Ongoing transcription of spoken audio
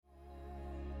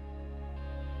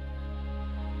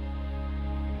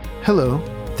Hello,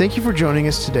 thank you for joining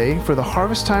us today for the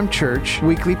Harvest Time Church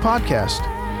weekly podcast.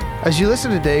 As you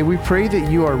listen today, we pray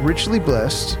that you are richly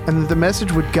blessed and that the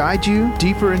message would guide you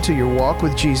deeper into your walk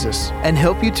with Jesus and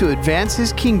help you to advance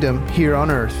His kingdom here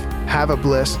on earth. Have a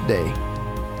blessed day.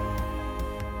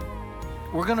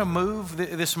 We're going to move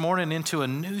this morning into a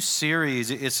new series.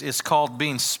 It's called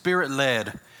Being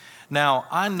Spirit-Led. Now,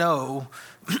 I know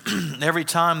every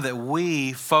time that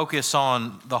we focus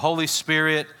on the Holy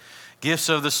Spirit, gifts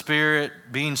of the Spirit,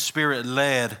 being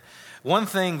Spirit-led, one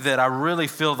thing that I really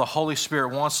feel the Holy Spirit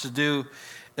wants to do,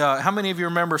 how many of you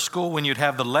remember school when you'd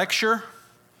have the lecture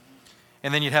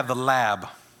and then you'd have the lab,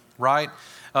 right?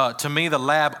 To me, the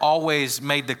lab always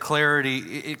made the clarity,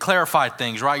 it clarified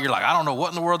things, right? You're like, I don't know what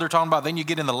in the world they're talking about. Then you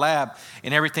get in the lab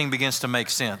and everything begins to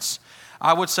make sense.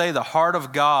 I would say the heart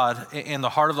of God and the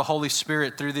heart of the Holy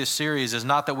Spirit through this series is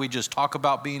not that we just talk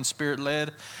about being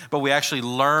Spirit-led, but we actually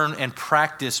learn and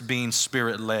practice being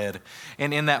Spirit-led.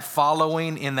 And in that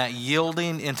following, in that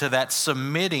yielding, into that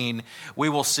submitting, we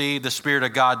will see the Spirit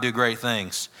of God do great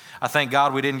things. I thank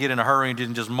God we didn't get in a hurry and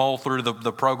didn't just mull through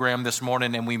the program this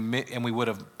morning and we would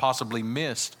have possibly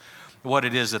missed what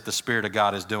it is that the Spirit of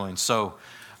God is doing. So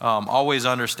always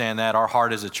understand that our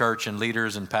heart as a church and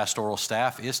leaders and pastoral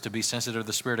staff is to be sensitive to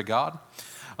the Spirit of God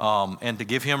and to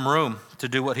give Him room to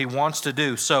do what He wants to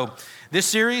do. So this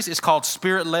series is called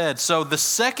Spirit-Led. So the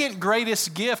second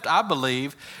greatest gift, I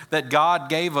believe, that God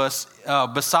gave us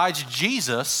besides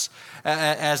Jesus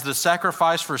as the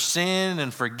sacrifice for sin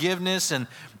and forgiveness and,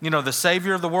 the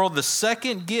Savior of the world, the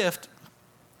second gift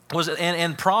was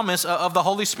and promise of the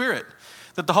Holy Spirit.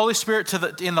 That the Holy Spirit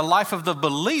in the life of the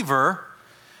believer,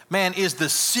 man, is the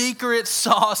secret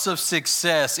sauce of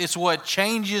success. It's what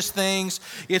changes things.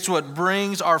 It's what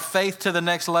brings our faith to the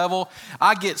next level.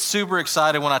 I get super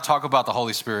excited when I talk about the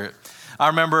Holy Spirit. I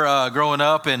remember growing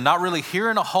up and not really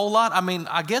hearing a whole lot. I mean,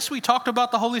 I guess we talked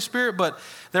about the Holy Spirit, but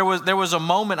there was a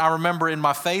moment I remember in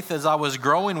my faith as I was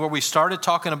growing where we started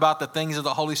talking about the things of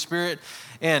the Holy Spirit.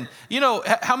 And,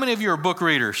 how many of you are book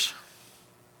readers?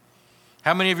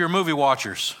 How many of you are movie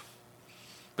watchers?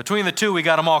 Between the two, we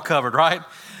got them all covered, right?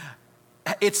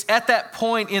 It's at that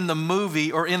point in the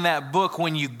movie or in that book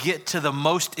when you get to the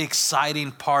most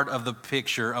exciting part of the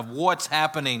picture of what's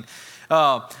happening.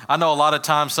 I know a lot of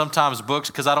times, sometimes books,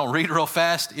 because I don't read real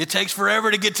fast, it takes forever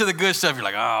to get to the good stuff. You're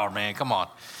like, oh man, come on,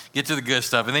 get to the good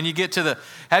stuff. And then you get to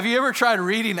have you ever tried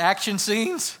reading action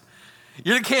scenes?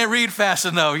 You can't read fast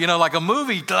enough. Like a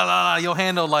movie, you'll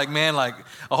handle like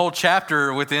a whole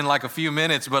chapter within like a few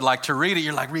minutes. But like to read it,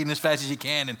 you're like reading as fast as you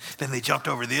can. And then they jumped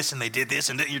over this and they did this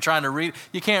and you're trying to read.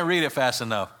 You can't read it fast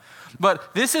enough.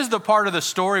 But this is the part of the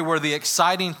story where the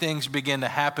exciting things begin to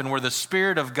happen, where the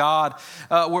Spirit of God,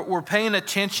 we're paying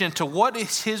attention to what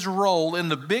is His role in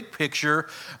the big picture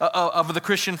of the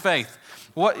Christian faith,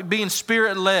 being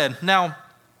Spirit-led. Now,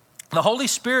 the Holy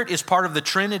Spirit is part of the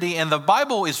Trinity, and the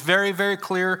Bible is very, very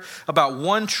clear about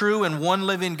one true and one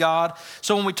living God.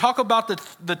 So when we talk about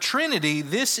the Trinity,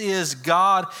 this is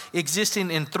God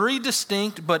existing in three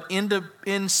distinct but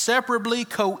inseparably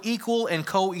co-equal and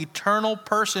co-eternal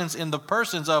persons in the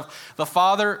persons of the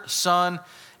Father, Son,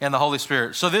 and the Holy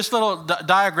Spirit. So this little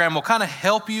diagram will kind of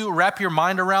help you wrap your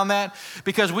mind around that,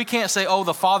 because we can't say,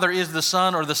 the Father is the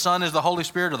Son, or the Son is the Holy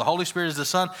Spirit, or the Holy Spirit is the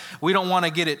Son. We don't want to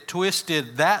get it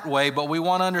twisted that way, but we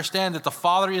want to understand that the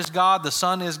Father is God, the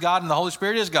Son is God, and the Holy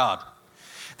Spirit is God.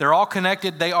 They're all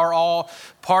connected. They are all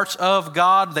parts of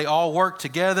God. They all work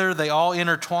together. They all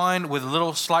intertwine with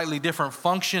little slightly different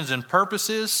functions and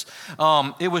purposes.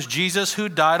 It was Jesus who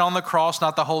died on the cross,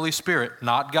 not the Holy Spirit,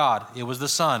 not God. It was the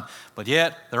Son. But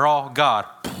yet, they're all God.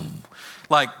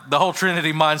 Like the whole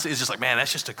Trinity mindset is just like, man,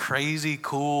 that's just a crazy,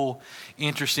 cool,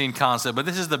 interesting concept. But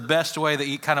this is the best way that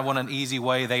you kind of want an easy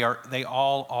way. They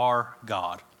all are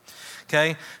God.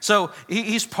 Okay, so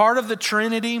He's part of the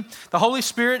Trinity. The Holy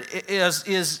Spirit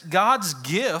is God's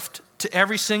gift to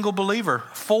every single believer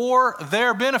for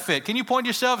their benefit. Can you point to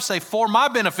yourself and say, for my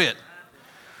benefit?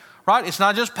 Right? It's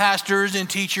not just pastors and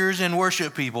teachers and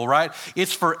worship people, right?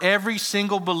 It's for every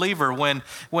single believer.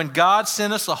 When God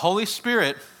sent us the Holy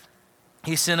Spirit,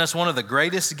 He sent us one of the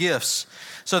greatest gifts.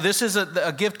 So this is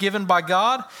a gift given by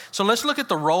God. So let's look at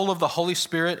the role of the Holy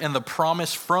Spirit and the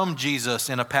promise from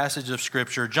Jesus in a passage of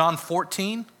Scripture. John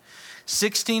 14,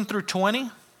 16 through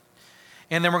 20.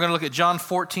 And then we're going to look at John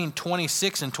 14,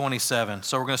 26 and 27.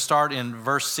 So we're going to start in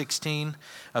verse 16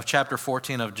 of chapter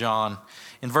 14 of John.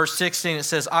 In verse 16 it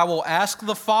says, I will ask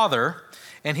the Father,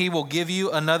 and He will give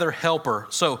you another helper.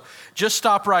 So just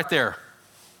stop right there.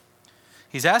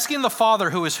 He's asking the Father,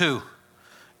 who is who?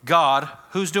 God.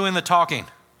 Who's doing the talking?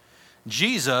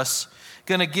 Jesus.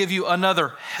 Going to give you another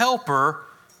helper,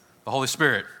 the Holy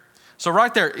Spirit. So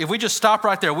right there, if we just stop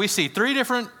right there, we see three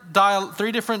different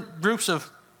groups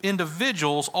of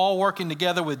individuals all working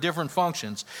together with different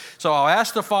functions. So I'll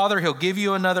ask the Father, he'll give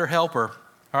you another helper,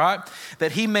 all right,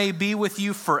 that he may be with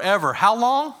you forever. How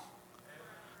long?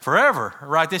 Forever,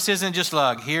 right? This isn't just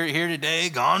like here today,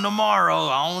 gone tomorrow.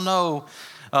 I don't know.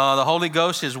 The Holy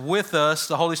Ghost is with us.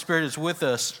 The Holy Spirit is with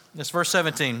us. It's verse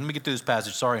 17. Let me get through this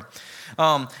passage. Sorry.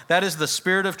 That is the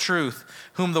Spirit of truth,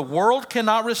 whom the world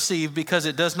cannot receive because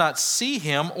it does not see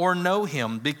him or know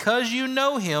him. Because you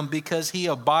know him, because he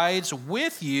abides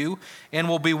with you and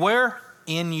will be where?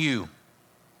 In you.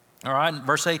 All right,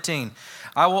 verse 18.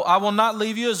 I will not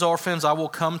leave you as orphans. I will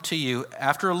come to you.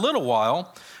 After a little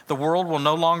while, the world will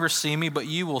no longer see me, but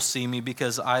you will see me.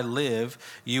 Because I live,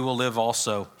 you will live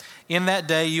also. In that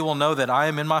day you will know that I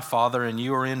am in my Father, and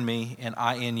you are in me, and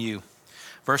I in you.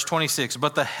 Verse 26,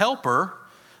 but the Helper,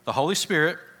 the Holy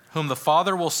Spirit, whom the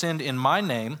Father will send in my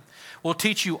name, will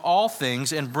teach you all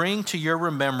things and bring to your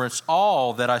remembrance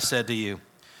all that I said to you.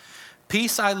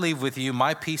 Peace I leave with you,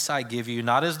 my peace I give you,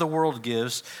 not as the world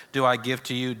gives do I give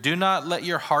to you. Do not let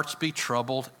your hearts be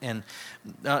troubled, and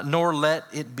nor let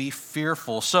it be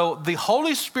fearful. So the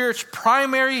Holy Spirit's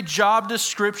primary job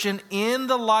description in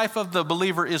the life of the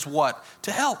believer is what?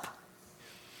 To help.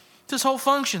 It's his whole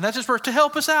function. That's his purpose, to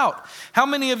help us out. How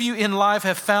many of you in life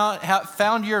have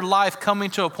found your life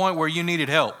coming to a point where you needed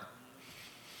help?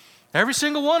 Every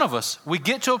single one of us. We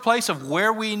get to a place of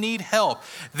where we need help.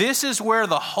 This is where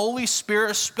the Holy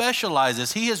Spirit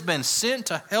specializes. He has been sent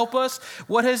to help us.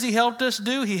 What has he helped us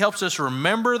do? He helps us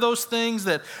remember those things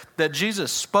that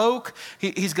Jesus spoke.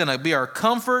 He's going to be our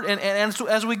comfort. And so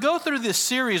as we go through this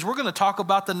series, we're going to talk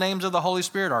about the names of the Holy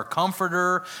Spirit, our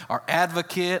comforter, our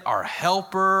advocate, our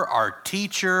helper, our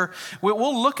teacher.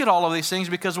 We'll look at all of these things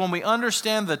because when we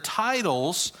understand the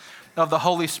titles of the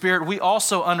Holy Spirit, we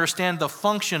also understand the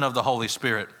function of the Holy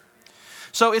Spirit.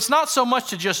 So it's not so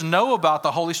much to just know about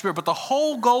the Holy Spirit, but the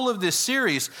whole goal of this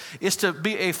series is to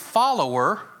be a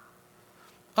follower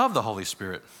of the Holy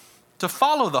Spirit, to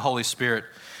follow the Holy Spirit.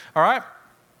 All right?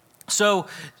 So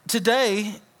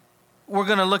today we're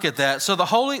going to look at that. So the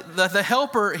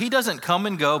Helper, he doesn't come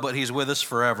and go, but he's with us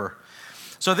forever.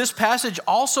 So this passage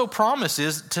also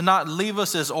promises to not leave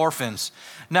us as orphans.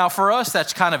 Now for us,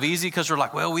 that's kind of easy because we're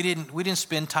like, well, we didn't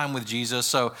spend time with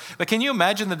Jesus. But can you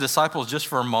imagine the disciples just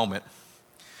for a moment?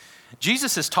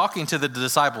 Jesus is talking to the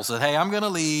disciples, said, hey, I'm going to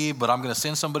leave, but I'm going to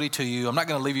send somebody to you. I'm not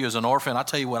going to leave you as an orphan. I'll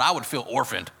tell you what, I would feel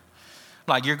orphaned.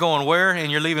 Like you're going where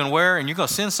and you're leaving where and you're going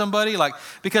to send somebody?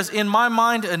 Because in my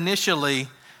mind initially,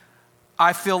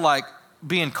 I feel like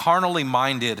being carnally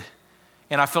minded.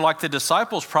 And I feel like the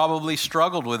disciples probably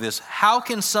struggled with this. How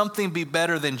can something be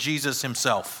better than Jesus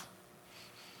himself?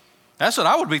 That's what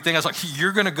I would be thinking. I was like,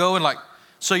 you're going to go and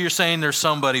so you're saying there's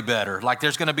somebody better. Like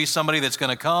there's going to be somebody that's going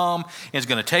to come and is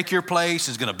going to take your place,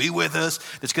 is going to be with us,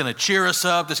 that's going to cheer us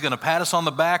up, that's going to pat us on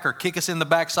the back or kick us in the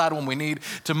backside when we need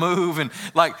to move. And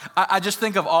I just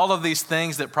think of all of these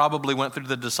things that probably went through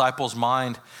the disciples'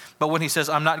 mind. But when he says,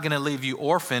 I'm not going to leave you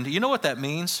orphaned, you know what that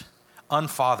means?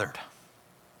 Unfathered.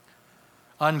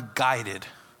 Unguided,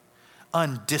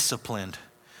 undisciplined.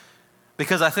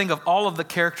 Because I think of all of the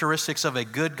characteristics of a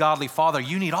good, godly father,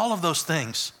 you need all of those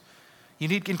things. You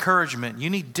need encouragement,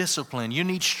 you need discipline, you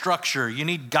need structure, you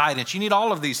need guidance, you need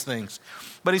all of these things.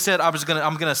 But he said, I'm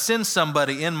going to send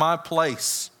somebody in my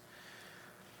place,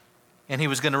 and he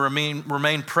was going to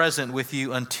remain present with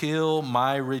you until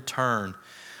my return.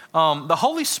 The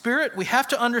Holy Spirit, we have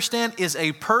to understand, is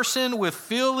a person with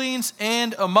feelings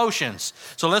and emotions.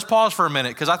 So let's pause for a minute,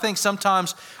 because I think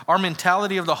sometimes our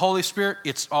mentality of the Holy Spirit,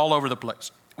 it's all over the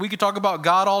place. We could talk about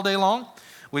God all day long.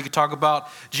 We could talk about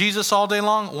Jesus all day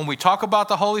long. When we talk about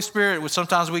the Holy Spirit,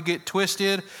 sometimes we get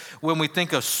twisted. When we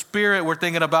think of spirit, we're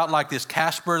thinking about this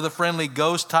Casper the Friendly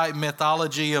Ghost type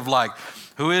mythology of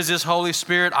who is this Holy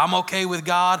Spirit? I'm okay with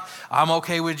God. I'm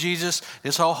okay with Jesus.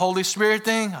 This whole Holy Spirit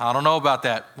thing, I don't know about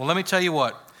that. Well, let me tell you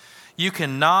what. You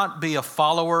cannot be a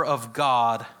follower of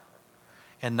God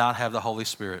and not have the Holy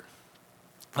Spirit.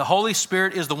 The Holy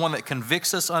Spirit is the one that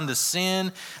convicts us unto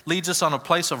sin, leads us on a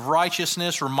place of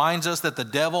righteousness, reminds us that the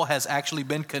devil has actually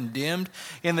been condemned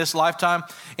in this lifetime.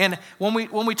 And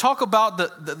when we talk about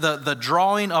the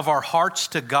drawing of our hearts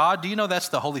to God, do you know that's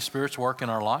the Holy Spirit's work in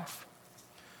our life?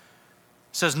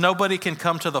 It says nobody can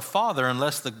come to the Father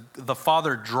unless the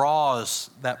Father draws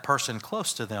that person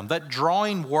close to them. That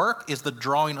drawing work is the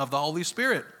drawing of the Holy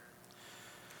Spirit.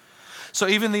 So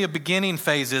even the beginning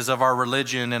phases of our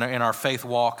religion and our faith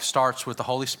walk starts with the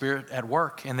Holy Spirit at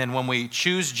work. And then when we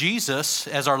choose Jesus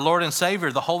as our Lord and Savior,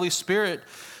 the Holy Spirit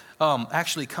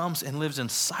actually comes and lives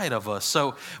inside of us.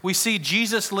 So we see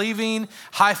Jesus leaving,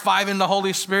 high-fiving the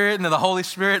Holy Spirit, and then the Holy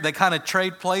Spirit, they kind of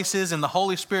trade places, and the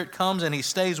Holy Spirit comes and he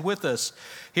stays with us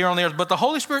here on the earth. But the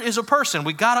Holy Spirit is a person.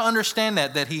 We got to understand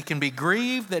that he can be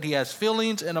grieved, that he has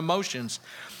feelings and emotions.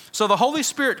 So the Holy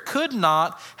Spirit could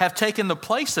not have taken the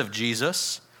place of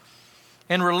Jesus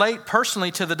and relate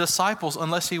personally to the disciples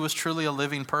unless he was truly a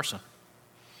living person.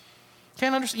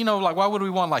 Can't understand, like why would we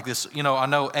want like this? I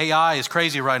know AI is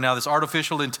crazy right now. This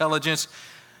artificial intelligence,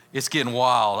 it's getting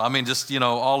wild. I mean, just,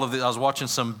 all of it. I was watching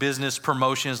some business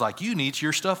promotions like, you need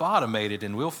your stuff automated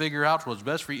and we'll figure out what's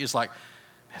best for you. It's like,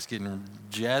 that's getting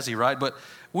jazzy, right? But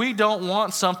we don't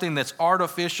want something that's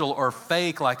artificial or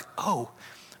fake like, oh,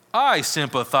 I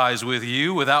sympathize with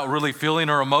you without really feeling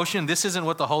or emotion. This isn't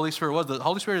what the Holy Spirit was. The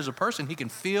Holy Spirit is a person. He can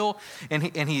feel and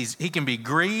he can be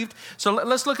grieved. So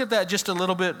let's look at that just a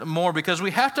little bit more, because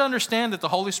we have to understand that the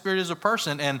Holy Spirit is a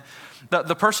person, and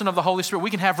the person of the Holy Spirit, we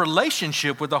can have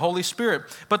relationship with the Holy Spirit.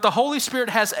 But the Holy Spirit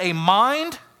has a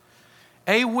mind,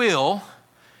 a will,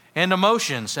 and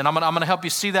emotions. And I'm going to help you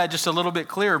see that just a little bit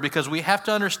clearer, because we have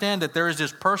to understand that there is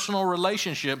this personal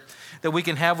relationship that we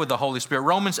can have with the Holy Spirit.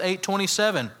 Romans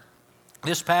 8:27.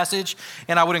 This passage,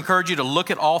 and I would encourage you to look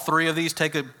at all three of these,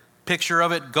 take a picture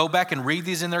of it, go back and read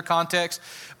these in their context.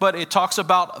 But it talks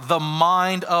about the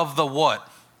mind of the what?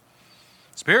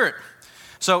 Spirit.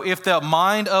 So if the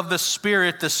mind of the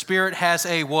Spirit has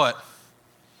a what?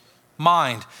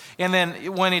 Mind. And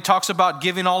then when he talks about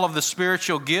giving all of the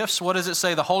spiritual gifts, what does it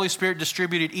say? The Holy Spirit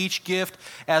distributed each gift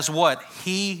as what?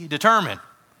 He determined.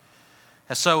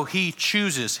 And so he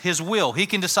chooses his will. He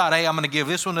can decide, hey, I'm going to give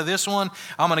this one to this one.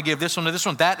 I'm going to give this one to this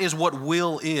one. That is what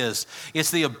will is.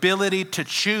 It's the ability to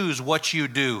choose what you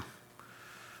do.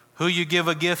 Who you give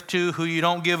a gift to, who you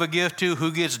don't give a gift to,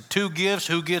 who gets 2 gifts,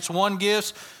 who gets 1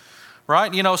 gift,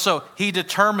 right? So he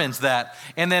determines that.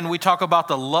 And then we talk about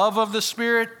the love of the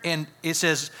Spirit, and it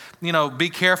says, be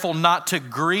careful not to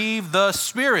grieve the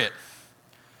Spirit.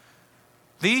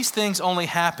 These things only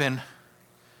happen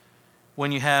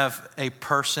when you have a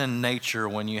person nature,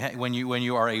 when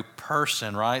you are a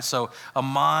person, right? So a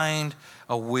mind,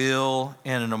 a will,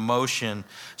 and an emotion.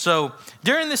 So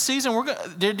during this season,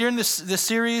 during this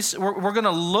series, we're going to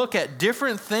look at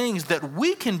different things that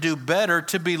we can do better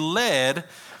to be led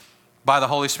by the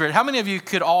Holy Spirit. How many of you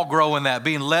could all grow in that,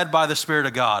 being led by the Spirit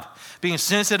of God, being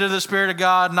sensitive to the Spirit of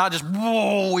God, not just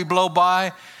we blow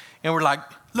by and we're like,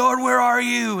 Lord, where are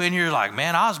you? And you're like,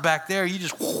 man, I was back there. You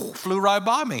just flew right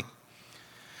by me.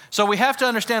 So we have to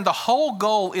understand the whole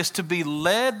goal is to be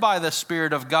led by the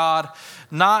Spirit of God,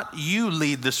 not you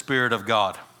lead the Spirit of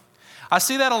God. I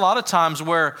see that a lot of times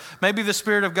where maybe the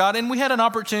Spirit of God, and we had an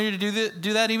opportunity to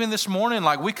do that even this morning.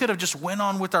 Like we could have just went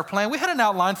on with our plan. We had an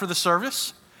outline for the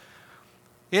service.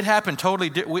 It happened totally,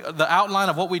 the outline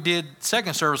of what we did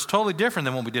second service, totally different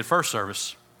than what we did first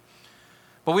service.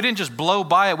 But we didn't just blow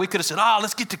by it. We could have said,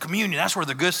 let's get to communion. That's where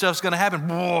the good stuff's going to happen.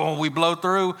 Whoa, we blow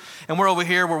through, and we're over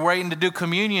here. We're waiting to do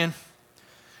communion.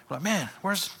 We're like, man,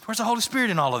 where's the Holy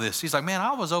Spirit in all of this? He's like, man,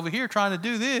 I was over here trying to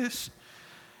do this.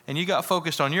 And you got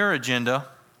focused on your agenda.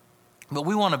 But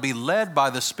we want to be led by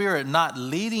the Spirit, not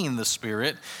leading the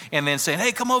Spirit, and then saying,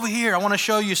 hey, come over here. I want to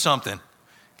show you something.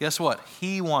 Guess what?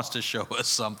 He wants to show us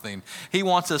something. He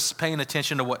wants us paying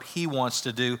attention to what he wants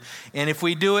to do. And if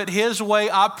we do it his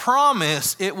way, I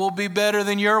promise it will be better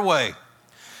than your way.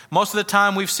 Most of the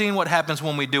time we've seen what happens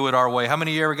when we do it our way. How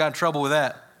many of you ever got in trouble with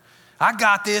that? I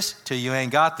got this till you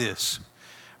ain't got this,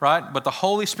 right? But the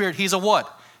Holy Spirit, he's a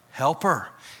what? Helper.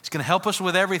 He's going to help us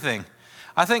with everything.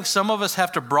 I think some of us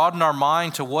have to broaden our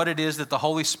mind to what it is that the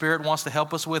Holy Spirit wants to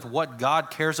help us with, what God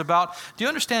cares about. Do you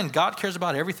understand God cares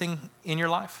about everything in your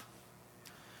life?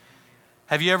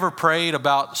 Have you ever prayed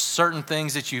about certain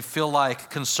things that you feel like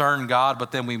concern God,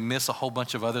 but then we miss a whole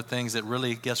bunch of other things that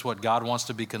really, guess what, God wants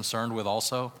to be concerned with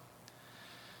also?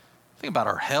 I think about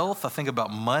our health. I think about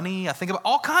money. I think about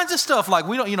all kinds of stuff. Like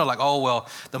we don't,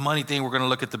 the money thing, we're going to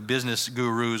look at the business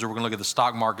gurus, or we're going to look at the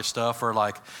stock market stuff, or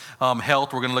like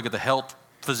health, we're going to look at the health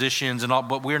physicians and all,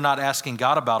 but we're not asking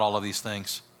God about all of these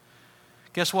things.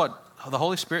 Guess what? The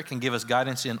Holy Spirit can give us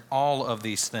guidance in all of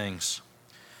these things.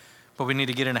 But we need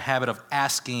to get in a habit of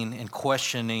asking and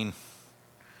questioning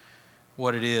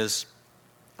what it is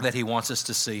that he wants us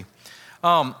to see.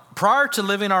 Prior to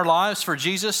living our lives for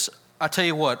Jesus, I tell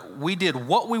you what, we did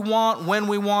what we want, when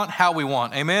we want, how we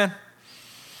want. Amen?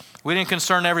 We didn't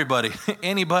concern everybody,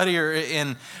 anybody.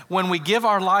 And when we give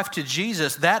our life to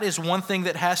Jesus, that is one thing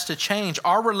that has to change.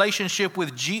 Our relationship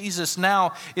with Jesus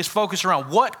now is focused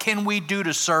around what can we do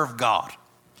to serve God?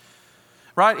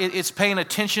 right? It's paying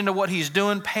attention to what he's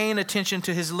doing, paying attention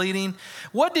to his leading.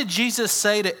 What did Jesus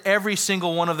say to every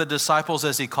single one of the disciples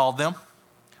as he called them?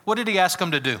 What did he ask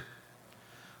them to do?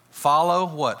 Follow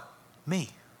what? Me.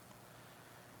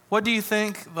 What do you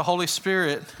think the Holy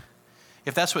Spirit,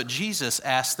 if that's what Jesus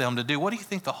asked them to do, what do you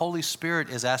think the Holy Spirit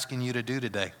is asking you to do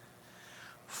today?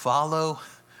 Follow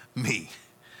me.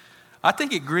 I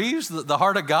think it grieves the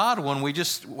heart of God when we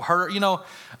just hurt,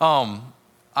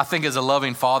 I think as a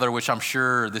loving father, which I'm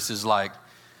sure this is like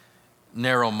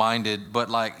narrow-minded, but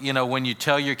like, when you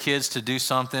tell your kids to do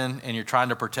something and you're trying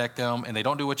to protect them and they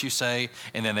don't do what you say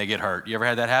and then they get hurt. You ever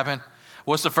had that happen?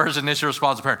 What's the first initial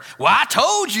response of a parent? Well, I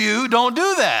told you, don't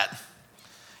do that.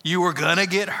 You were going to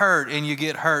get hurt and you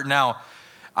get hurt. Now,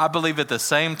 I believe at the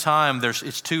same time,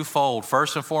 it's twofold.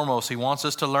 First and foremost, he wants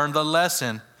us to learn the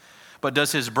lesson, but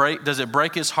does it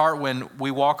break his heart when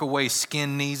we walk away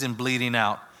skin, knees, and bleeding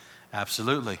out?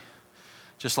 Absolutely.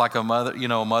 Just like a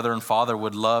mother and father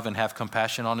would love and have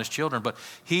compassion on his children. But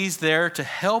he's there to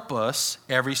help us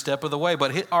every step of the way.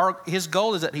 But his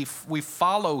goal is that we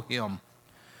follow him.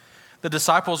 The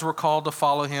disciples were called to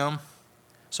follow him,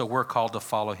 so we're called to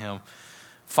follow him.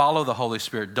 Follow the Holy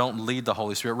Spirit. Don't lead the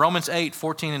Holy Spirit. Romans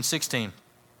 8:14 and 16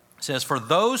 says, "For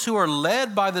those who are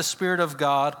led by the Spirit of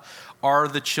God are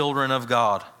the children of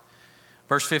God."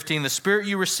 Verse 15, "The Spirit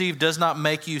you received does not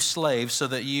make you slaves so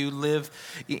that you live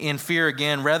in fear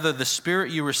again. Rather, the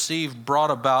Spirit you received brought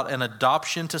about an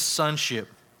adoption to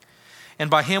sonship. And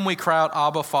by him we cry out,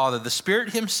 Abba, Father. The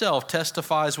Spirit himself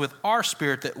testifies with our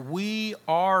spirit that we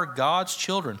are God's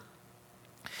children."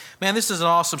 Man, this is an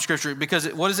awesome scripture because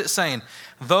what is it saying?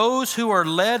 Those who are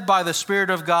led by the Spirit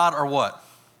of God are what?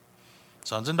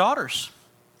 Sons and daughters,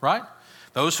 right?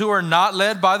 Those who are not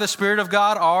led by the Spirit of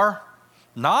God are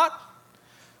not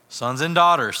sons and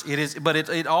daughters.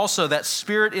 It also, that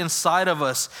Spirit inside of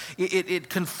us, it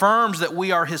confirms that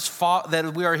we are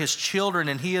his children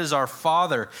and he is our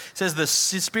Father. It says the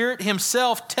Spirit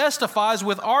himself testifies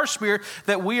with our spirit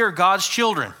that we are God's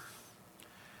children.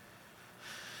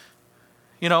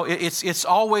 It's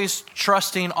always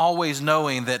trusting, always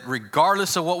knowing that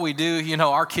regardless of what we do,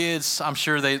 our kids, I'm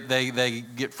sure they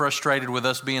get frustrated with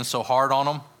us being so hard on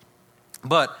them.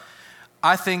 But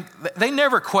I think they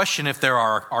never question if they're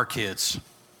our kids.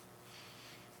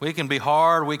 We can be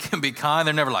hard, we can be kind.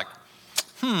 They're never like,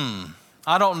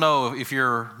 I don't know if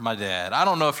you're my dad. I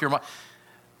don't know if you're my...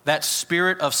 That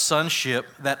spirit of sonship,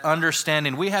 that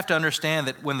understanding, we have to understand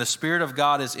that when the Spirit of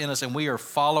God is in us and we are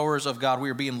followers of God,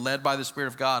 we are being led by the Spirit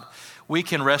of God, we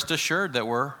can rest assured that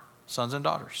we're sons and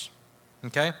daughters.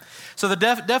 Okay? So the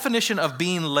definition of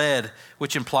being led,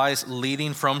 which implies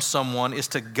leading from someone, is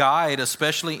to guide,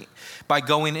 especially by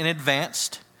going in advance,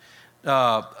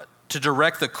 to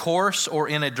direct the course or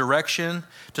in a direction,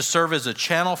 to serve as a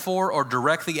channel for or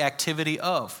direct the activity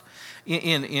of.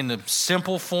 In a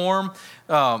simple form,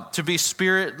 to be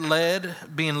Spirit-led,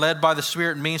 being led by the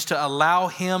Spirit means to allow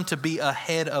him to be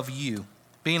ahead of you.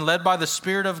 Being led by the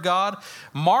Spirit of God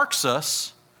marks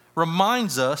us,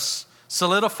 reminds us,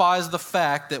 solidifies the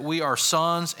fact that we are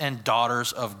sons and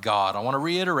daughters of God. I want to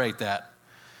reiterate that.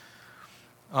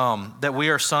 That we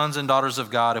are sons and daughters of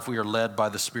God if we are led by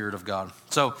the Spirit of God.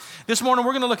 So this morning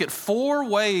we're going to look at 4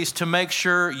 ways to make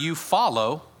sure you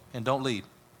follow and don't lead.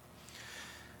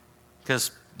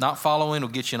 Because not following will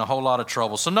get you in a whole lot of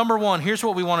trouble. So number 1, here's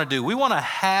what we want to do. We want to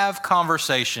have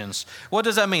conversations. What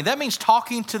does that mean? That means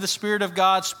talking to the Spirit of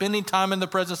God, spending time in the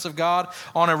presence of God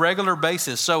on a regular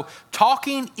basis. So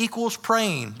talking equals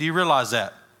praying. Do you realize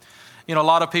that? A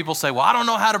lot of people say, well, I don't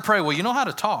know how to pray. Well, you know how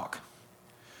to talk.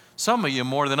 Some of you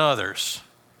more than others.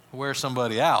 Wear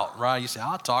somebody out, right? You say,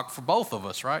 I'll talk for both of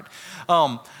us, right?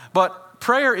 But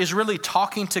prayer is really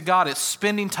talking to God. It's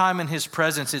spending time in his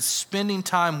presence. It's spending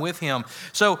time with him.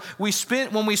 So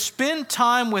when we spend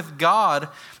time with God,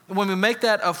 when we make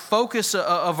that a focus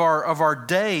of our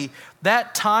day,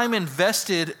 that time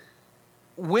invested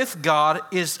with God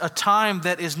is a time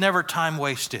that is never time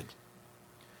wasted.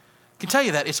 I can tell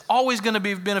you that. It's always going to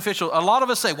be beneficial. A lot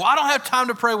of us say, well, I don't have time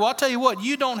to pray. Well, I'll tell you what,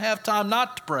 you don't have time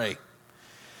not to pray.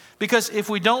 Because if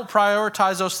we don't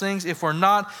prioritize those things, if we're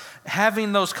not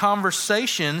having those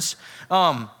conversations,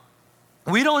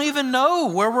 we don't even know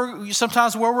where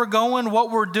we're going,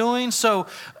 what we're doing. So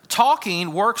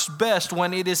talking works best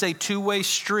when it is a two-way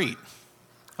street,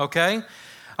 okay?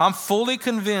 I'm fully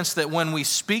convinced that when we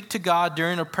speak to God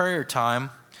during a prayer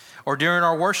time or during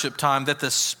our worship time, that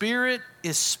the Spirit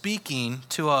is speaking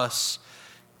to us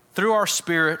through our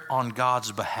spirit on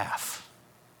God's behalf.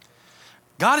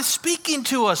 God is speaking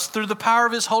to us through the power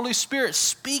of his Holy Spirit,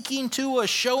 speaking to us,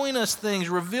 showing us things,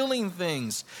 revealing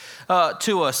things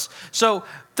to us. So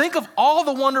think of all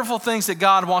the wonderful things that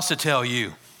God wants to tell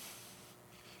you.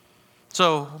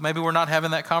 So maybe we're not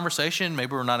having that conversation.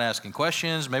 Maybe we're not asking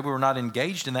questions. Maybe we're not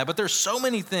engaged in that. But there's so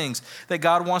many things that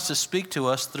God wants to speak to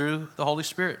us through the Holy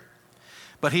Spirit.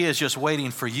 But he is just waiting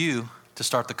for you to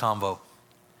start the convo,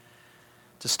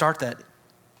 to start that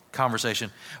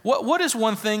conversation. What is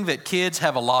one thing that kids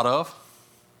have a lot of?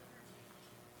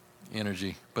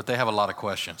 Energy. But they have a lot of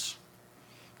questions.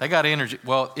 They got energy.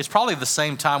 Well, it's probably the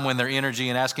same time when their energy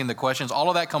and asking the questions, all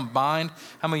of that combined,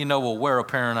 how many of you know will wear a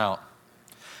parent out?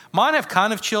 Mine have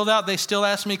kind of chilled out. They still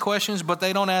ask me questions, but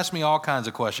they don't ask me all kinds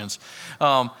of questions.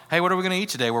 Hey, what are we going to eat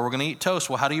today? Well, we're going to eat toast.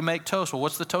 Well, how do you make toast? Well,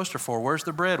 what's the toaster for? Where's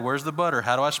the bread? Where's the butter?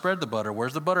 How do I spread the butter?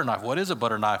 Where's the butter knife? What is a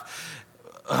butter knife?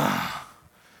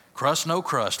 Crust, no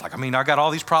crust. I got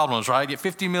all these problems, right? I get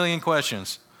 50 million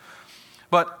questions.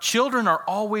 But children are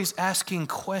always asking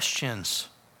questions.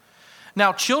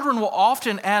 Now, children will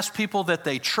often ask people that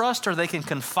they trust or they can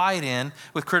confide in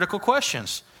with critical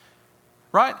questions.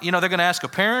 Right? They're going to ask a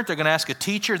parent, they're going to ask a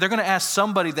teacher, they're going to ask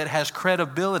somebody that has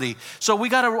credibility. So we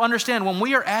got to understand when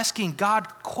we are asking God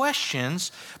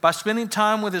questions by spending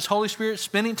time with his Holy Spirit,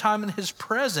 spending time in his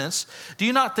presence, do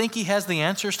you not think he has the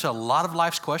answers to a lot of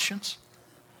life's questions?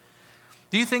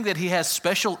 Do you think that he has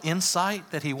special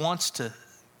insight that he wants to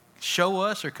show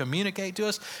us or communicate to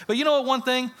us? But you know what, one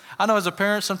thing, I know as a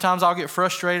parent, sometimes I'll get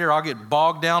frustrated or I'll get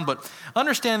bogged down, but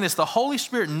understand this, the Holy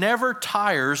Spirit never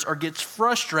tires or gets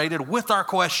frustrated with our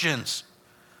questions.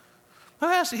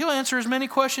 He'll answer as many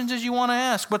questions as you want to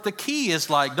ask, but the key is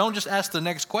don't just ask the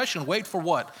next question, wait for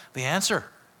what? The answer.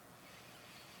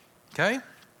 Okay?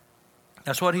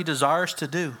 That's what he desires to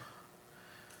do.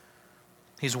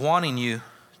 He's wanting you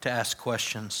to ask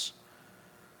questions.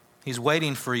 He's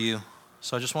waiting for you.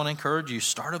 So I just want to encourage you,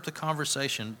 start up the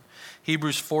conversation.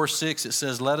 Hebrews 4:6, it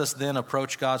says, let us then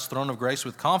approach God's throne of grace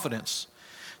with confidence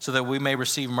so that we may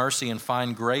receive mercy and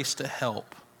find grace to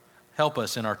help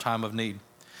us in our time of need.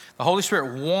 The Holy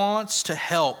Spirit wants to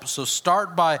help, so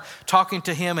start by talking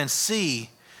to him and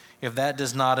see if that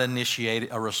does not initiate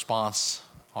a response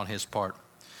on his part.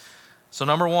 So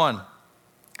number one,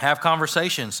 have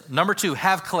conversations. Number two,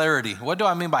 have clarity. What do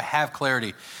I mean by have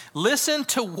clarity? Listen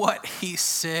to what he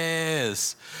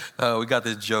says. We got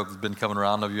this joke that's been coming around.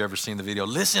 I don't know if you've ever seen the video.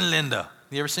 Listen, Linda.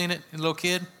 You ever seen it? A little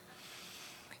kid?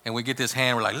 And we get this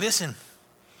hand. We're like, listen.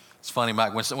 It's funny,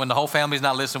 Mike. When the whole family's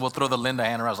not listening, we'll throw the Linda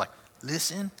hand around. I was like,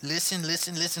 listen, listen,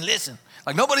 listen, listen, listen.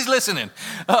 Like nobody's listening.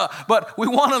 But we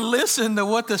want to listen to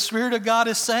what the Spirit of God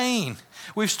is saying.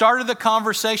 We've started the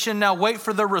conversation. Now wait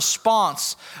for the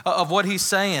response of what he's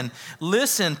saying.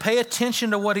 Listen, pay attention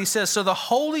to what he says. So the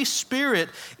Holy Spirit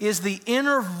is the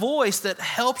inner voice that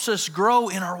helps us grow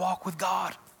in our walk with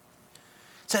God.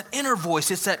 It's that inner voice.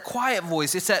 It's that quiet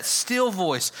voice. It's that still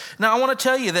voice. Now I want to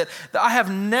tell you that I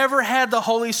have never had the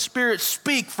Holy Spirit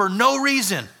speak for no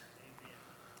reason.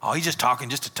 Oh, he's just talking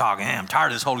just to talk. I'm tired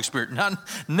of this Holy Spirit.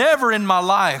 Never in my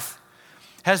life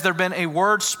has there been a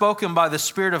word spoken by the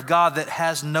Spirit of God that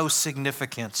has no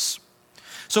significance.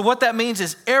 So what that means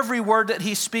is every word that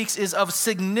he speaks is of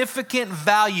significant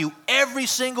value. Every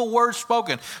single word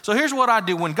spoken. So here's what I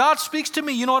do. When God speaks to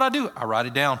me, you know what I do? I write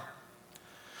it down.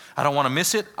 I don't want to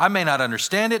miss it. I may not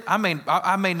understand it. I may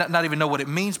not even know what it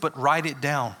means, but write it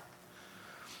down.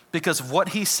 Because what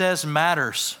he says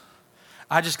matters.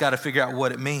 I just got to figure out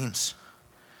what it means.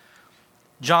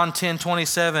 John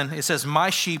 10:27, it says,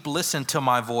 my sheep listen to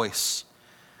my voice.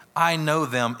 I know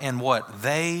them, and what?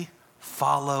 They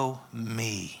follow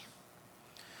me.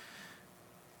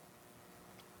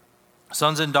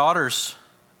 Sons and daughters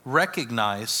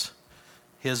recognize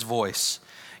his voice.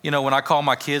 When I call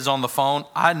my kids on the phone,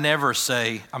 I never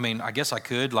say, I guess I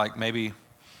could, maybe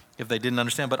if they didn't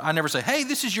understand, but I never say, hey,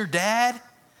 this is your dad.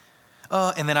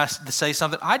 And then I say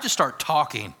something. I just start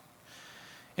talking.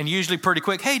 And usually pretty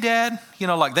quick, hey, Dad,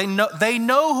 they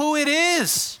know who it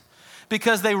is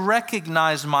because they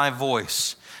recognize my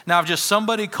voice. Now, if just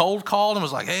somebody cold called and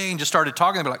was like, hey, and just started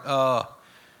talking, they'd be like,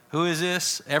 who is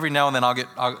this? Every now and then if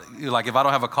I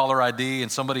don't have a caller ID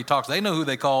and somebody talks, they know who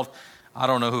they called. I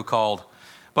don't know who called.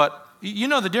 But you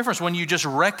know the difference when you just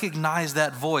recognize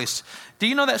that voice. Do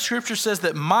you know that scripture says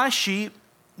that my sheep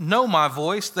know my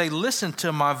voice, they listen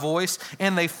to my voice,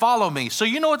 and they follow me. So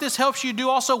you know what this helps you do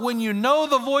also? When you know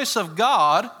the voice of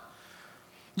God,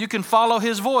 you can follow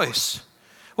his voice.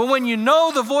 Well, when you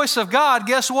know the voice of God,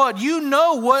 guess what? You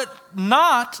know what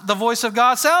not the voice of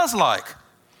God sounds like.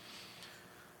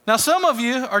 Now, some of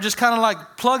you are just kind of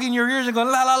like plugging your ears and going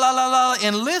la, la, la, la, la,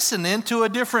 and listening to a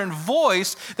different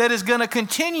voice that is going to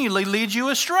continually lead you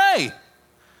astray.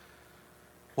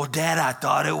 Well, Dad, I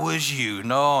thought it was you.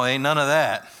 No, ain't none of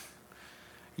that.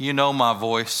 You know my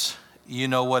voice. You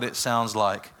know what it sounds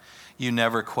like. You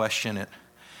never question it.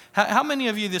 How many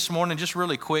of you this morning, just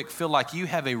really quick, feel like you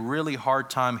have a really hard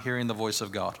time hearing the voice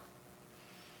of God?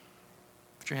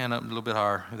 Put your hand up a little bit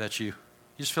higher if that's you.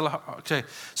 You just feel like, okay.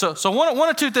 So one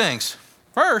of two things.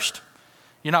 First,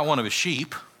 you're not one of his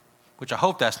sheep, which I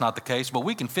hope that's not the case, but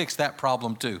we can fix that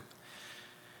problem too.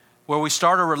 Where we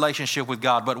start a relationship with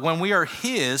God, but when we are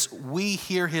his, we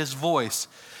hear his voice.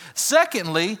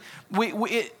 Secondly,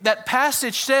 that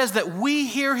passage says that we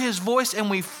hear his voice and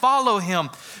we follow him.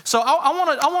 So I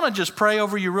want to just pray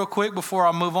over you real quick before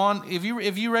I move on. If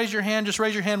you raise your hand, just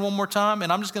raise your hand one more time,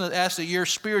 and I'm just going to ask that your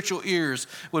spiritual ears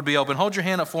would be open. Hold your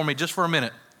hand up for me just for a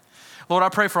minute. Lord, I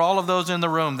pray for all of those in the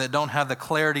room that don't have the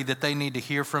clarity that they need to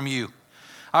hear from you.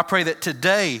 I pray that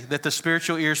today that the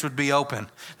spiritual ears would be open,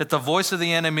 that the voice of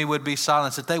the enemy would be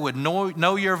silenced, that they would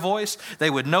know your voice, they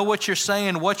would know what you're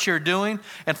saying, what you're doing,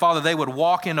 and Father, they would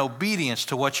walk in obedience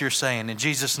to what you're saying in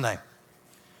Jesus' name.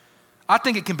 I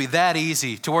think it can be that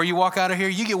easy to where you walk out of here,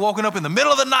 you get woken up in the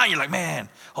middle of the night, you're like, man,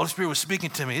 Holy Spirit was speaking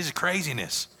to me. This is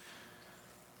craziness.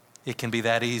 It can be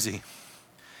that easy.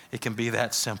 It can be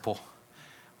that simple.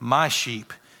 My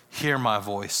sheep hear my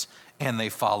voice and they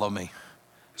follow me.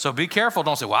 So be careful.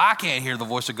 Don't say, well, I can't hear the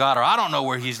voice of God, or I don't know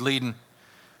where he's leading.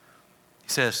 He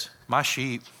says, my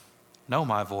sheep know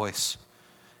my voice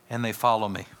and they follow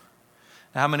me.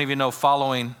 Now, how many of you know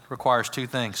following requires two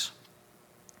things?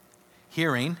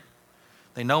 Hearing,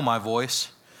 they know my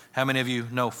voice. How many of you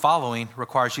know following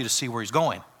requires you to see where he's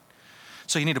going?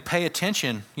 So you need to pay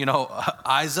attention,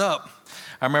 eyes up.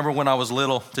 I remember when I was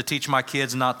little, to teach my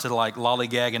kids not to like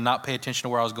lollygag and not pay attention to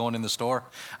where I was going in the store,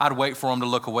 I'd wait for them to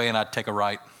look away and I'd take a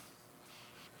right.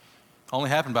 Only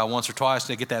happened about once or twice.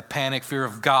 They get that panic, fear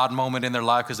of God moment in their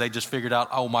life because they just figured out,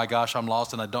 oh my gosh, I'm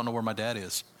lost and I don't know where my dad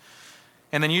is.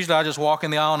 And then usually I just walk in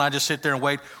the aisle and I just sit there and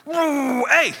wait. Whoa,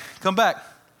 hey, come back.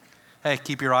 Hey,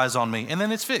 keep your eyes on me. And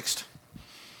then it's fixed.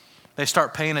 They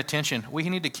start paying attention. We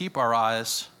need to keep our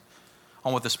eyes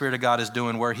on what the Spirit of God is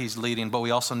doing, where he's leading, but we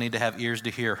also need to have ears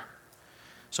to hear.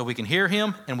 So we can hear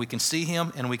him and we can see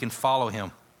him and we can follow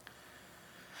him.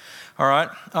 All right.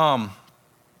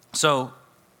 So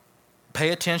pay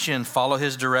attention, follow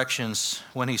his directions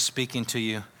when he's speaking to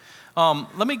you.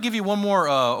 Let me give you one more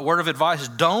word of advice.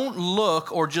 Don't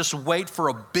look or just wait for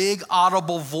a big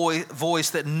audible voice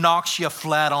that knocks you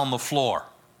flat on the floor.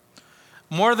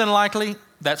 More than likely,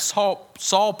 that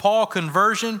Saul-Paul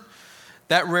conversion,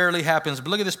 that rarely happens. But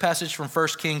look at this passage from 1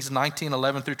 Kings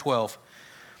 19:11 through 12.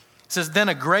 It says, then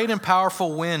a great and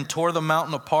powerful wind tore the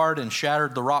mountain apart and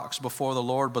shattered the rocks before the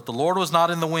Lord, but the Lord was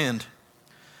not in the wind.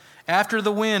 After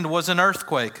the wind was an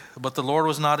earthquake, but the Lord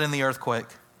was not in the earthquake.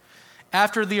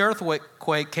 After the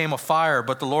earthquake came a fire,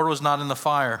 but the Lord was not in the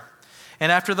fire.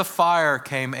 And after the fire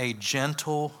came a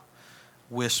gentle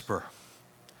whisper.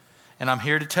 And I'm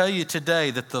here to tell you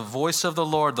today that the voice of the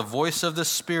Lord, the voice of the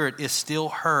Spirit, is still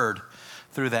heard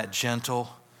through that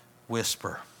gentle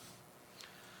whisper.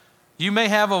 You may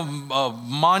have a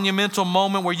monumental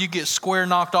moment where you get square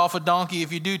knocked off a donkey.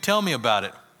 If you do, tell me about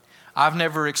it. I've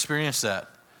never experienced that.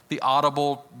 The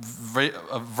audible,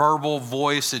 verbal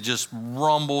voice that just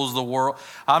rumbles the world.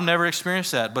 I've never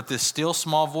experienced that. But this still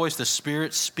small voice, the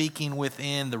Spirit speaking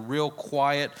within, the real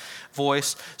quiet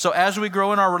voice. So as we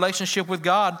grow in our relationship with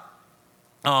God,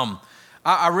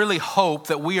 I really hope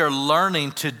that we are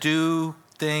learning to do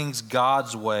things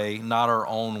God's way, not our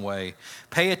own way.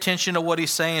 Pay attention to what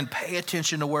he's saying. Pay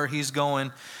attention to where he's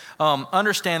going.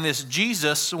 Understand this.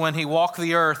 Jesus, when he walked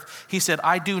the earth, he said,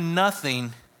 I do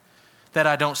nothing that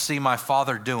I don't see my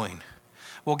Father doing.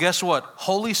 Well, guess what?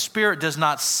 Holy Spirit does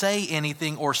not say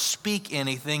anything or speak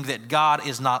anything that God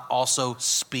is not also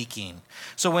speaking.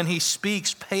 So when he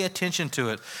speaks, pay attention to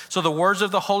it. So the words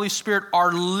of the Holy Spirit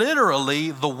are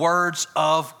literally the words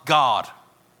of God.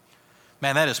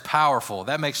 Man, that is powerful.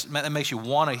 That makes you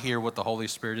want to hear what the Holy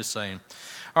Spirit is saying.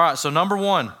 All right, so number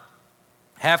 1,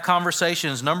 have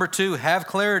conversations. Number 2, have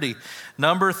clarity.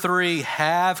 Number 3,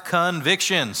 have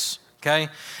convictions. Okay?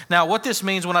 Now, what this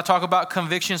means when I talk about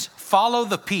convictions, follow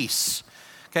the peace.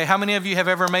 Okay, how many of you have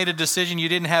ever made a decision you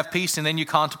didn't have peace and then you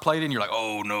contemplate and you're like,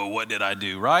 oh no, what did I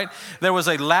do, right? There was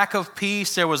a lack of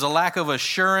peace. There was a lack of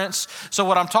assurance. So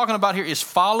what I'm talking about here is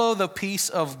follow the peace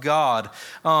of God.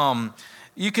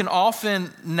 You can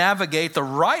often navigate the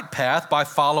right path by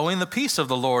following the peace of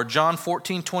the Lord. John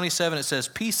 14:27, it says,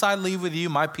 peace I leave with you,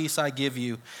 my peace I give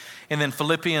you. And then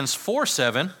Philippians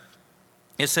 4:7,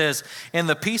 It says, and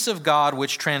the peace of God,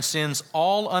 which transcends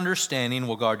all understanding,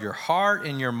 will guard your heart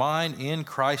and your mind in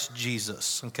Christ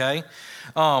Jesus, okay?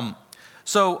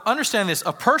 So understand this,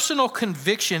 a personal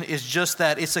conviction is just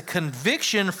that. It's a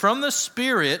conviction from the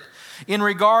Spirit in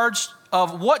regards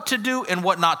of what to do and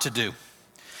what not to do.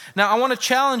 Now, I want to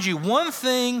challenge you. One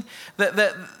thing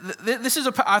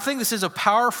I think this is a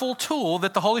powerful tool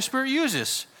that the Holy Spirit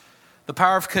uses, the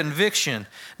power of conviction.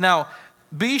 Now,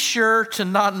 be sure to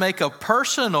not make a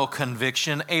personal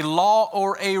conviction a law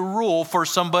or a rule for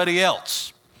somebody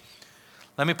else.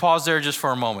 Let me pause there just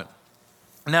for a moment.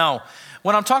 Now,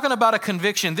 when I'm talking about a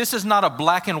conviction, this is not a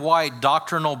black and white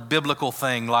doctrinal biblical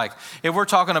thing. Like if we're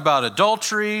talking about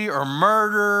adultery or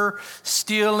murder,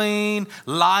 stealing,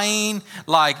 lying,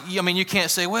 you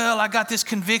can't say, well, I got this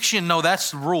conviction. No,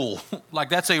 that's the rule. Like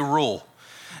that's a rule.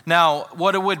 Now,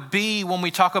 what it would be when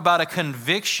we talk about a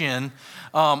conviction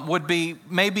would be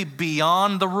maybe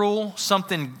beyond the rule,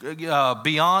 something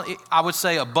beyond, I would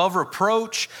say above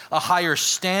reproach, a higher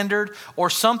standard, or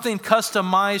something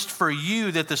customized for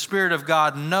you that the Spirit of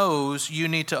God knows you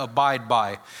need to abide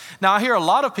by. Now, I hear a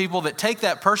lot of people that take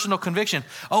that personal conviction,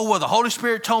 oh, well, the Holy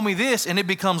Spirit told me this, and it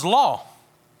becomes law.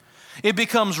 It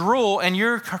becomes rule, and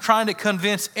you're trying to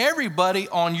convince everybody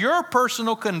on your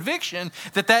personal conviction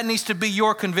that needs to be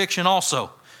your conviction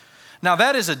also. Now,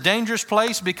 that is a dangerous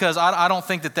place because I don't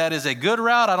think that is a good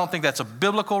route. I don't think that's a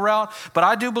biblical route. But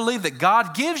I do believe that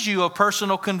God gives you a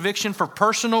personal conviction for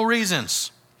personal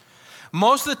reasons.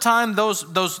 Most of the time, those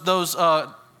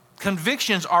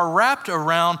convictions are wrapped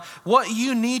around what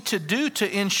you need to do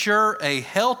to ensure a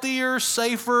healthier,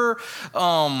 safer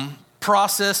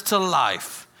process to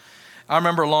life. I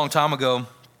remember a long time ago,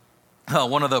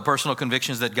 one of the personal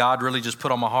convictions that God really just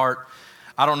put on my heart.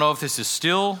 I don't know if this is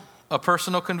still a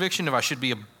personal conviction, if I should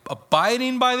be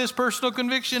abiding by this personal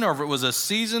conviction, or if it was a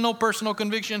seasonal personal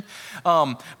conviction.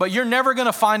 But you're never going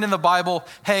to find in the Bible,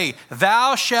 hey,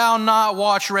 thou shalt not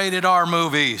watch rated R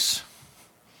movies.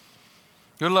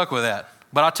 Good luck with that.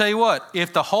 But I'll tell you what,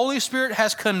 if the Holy Spirit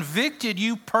has convicted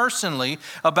you personally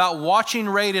about watching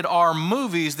rated R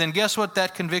movies, then guess what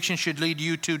that conviction should lead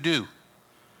you to do?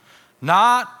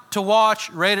 Not to watch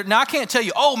rated. Now, I can't tell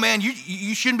you, oh man,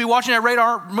 you shouldn't be watching that rated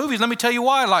R movies. Let me tell you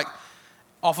why. Like,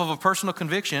 off of a personal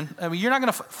conviction, I mean,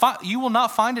 you will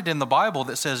not find it in the Bible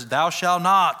that says, thou shalt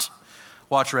not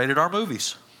watch rated R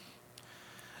movies.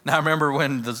 Now, I remember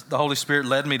when the Holy Spirit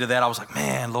led me to that, I was like,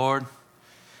 man, Lord,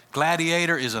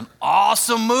 Gladiator is an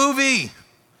awesome movie.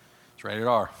 It's rated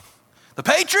R. The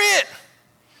Patriot,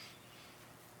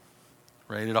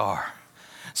 rated R.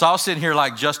 So I was sitting here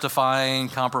like justifying,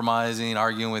 compromising,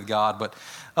 arguing with God. But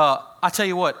I tell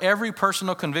you what, every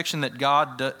personal conviction that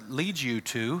God leads you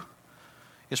to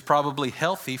is probably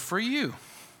healthy for you.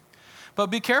 But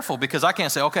be careful, because I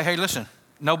can't say, okay, hey, listen,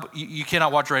 no, you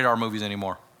cannot watch rated R movies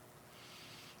anymore.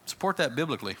 Support that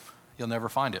biblically. You'll never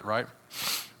find it, right?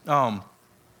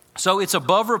 So it's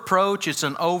above reproach. It's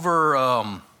an over...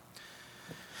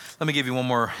 let me give you one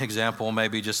more example,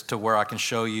 maybe just to where I can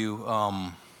show you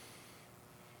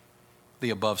the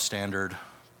above standard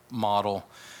model.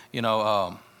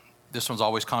 This one's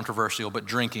always controversial, but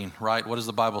drinking, right? What does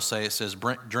the Bible say? It says,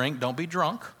 drink, don't be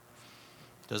drunk.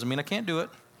 Doesn't mean I can't do it.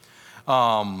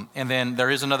 And then there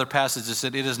is another passage that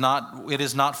said, it is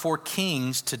not for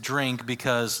kings to drink,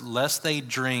 because lest they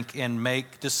drink and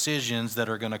make decisions that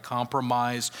are going to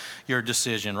compromise your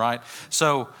decision, right?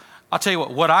 So I'll tell you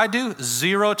what I do,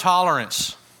 zero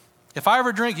tolerance. If I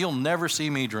ever drink, you'll never see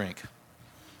me drink.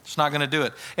 It's not going to do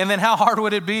it. And then how hard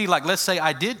would it be? Like, let's say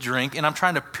I did drink and I'm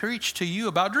trying to preach to you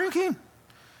about drinking,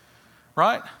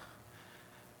 right?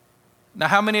 Now,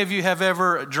 how many of you have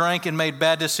ever drank and made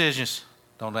bad decisions?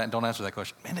 Don't answer that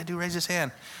question. Man, that dude raised his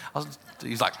hand.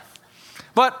 He's like,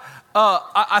 but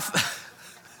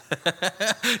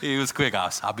he was quick.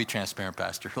 I'll be transparent,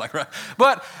 Pastor. Like, right?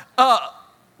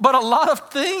 But a lot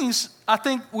of things, I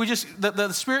think we just,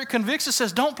 the Spirit convicts us,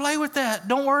 says, don't play with that.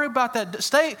 Don't worry about that.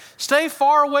 Stay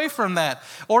far away from that.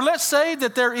 Or let's say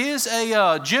that there is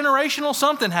a generational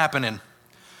something happening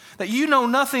that you know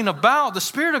nothing about. The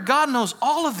Spirit of God knows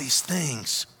all of these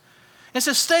things. And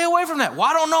says, stay away from that. Well,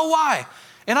 I don't know why.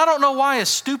 And I don't know why as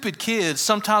stupid kids,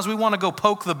 sometimes we want to go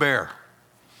poke the bear.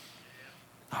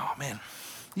 Oh, man.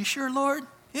 You sure, Lord?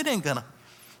 It ain't gonna.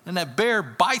 And that bear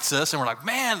bites us, and we're like,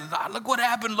 man, look what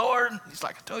happened, Lord. He's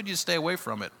like, I told you to stay away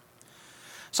from it.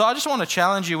 So I just want to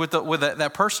challenge you with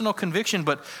that personal conviction,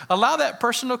 but allow that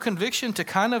personal conviction to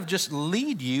kind of just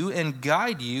lead you and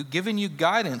guide you, giving you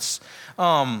guidance.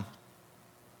 Personal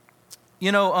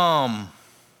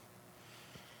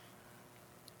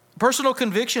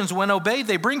convictions, when obeyed,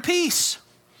 they bring peace.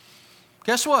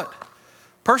 Guess what?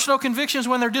 Personal convictions,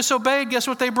 when they're disobeyed, guess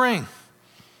what they bring?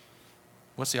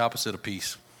 What's the opposite of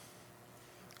peace?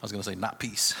 I was going to say not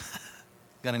peace.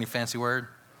 Got any fancy word?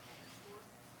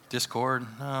 Discord?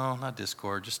 No, not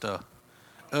discord. Just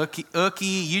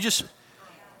ookie. You just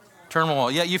turn them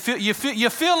all. Yeah, you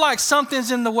feel like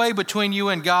something's in the way between you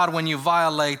and God when you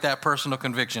violate that personal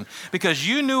conviction because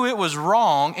you knew it was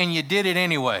wrong and you did it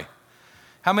anyway.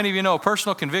 How many of you know a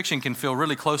personal conviction can feel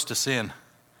really close to sin?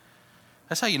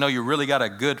 That's how you know you really got a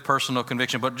good personal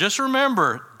conviction. But just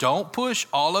remember, don't push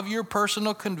all of your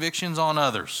personal convictions on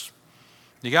others.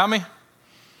 You got me?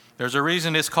 There's a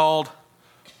reason it's called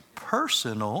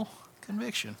personal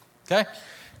conviction. Okay?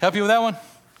 Help you with that one?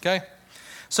 Okay?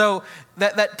 So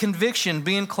that conviction,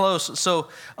 being close. So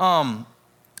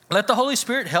let the Holy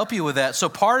Spirit help you with that. So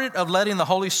part of letting the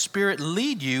Holy Spirit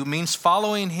lead you means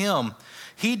following Him.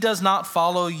 He does not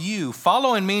follow you.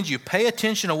 Following means you pay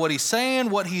attention to what He's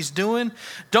saying, what He's doing.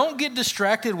 Don't get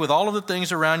distracted with all of the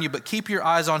things around you, but keep your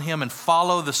eyes on Him and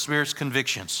follow the Spirit's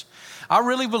convictions. I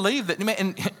really believe that,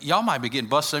 and y'all might be getting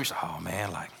busted. Oh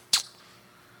man,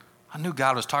 I knew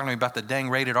God was talking to me about the dang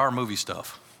rated R movie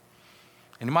stuff.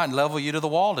 And He might level you to the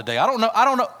wall today. I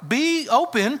don't know. Be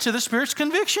open to the Spirit's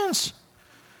convictions.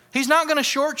 He's not going to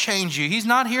shortchange you. He's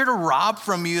not here to rob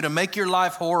from you, to make your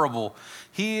life horrible.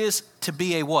 He is to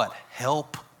be a what?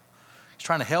 Help. He's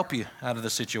trying to help you out of the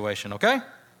situation, okay?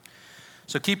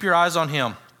 So keep your eyes on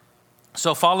Him.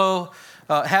 So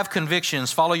have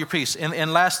convictions, follow your peace.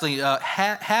 And lastly,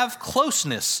 have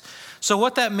closeness. So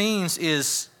what that means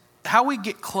is how we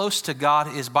get close to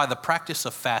God is by the practice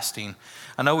of fasting.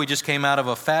 I know we just came out of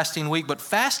a fasting week, but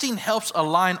fasting helps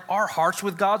align our hearts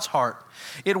with God's heart.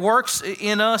 It works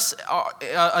in us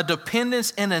a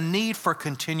dependence and a need for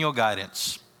continual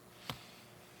guidance.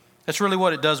 That's really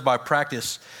what it does by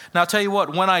practice. Now, I'll tell you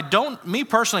what, when I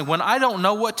don't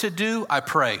know what to do, I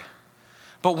pray.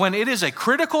 But when it is a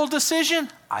critical decision,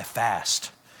 I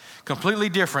fast. Completely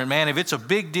different, man. If it's a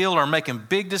big deal or making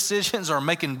big decisions or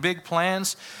making big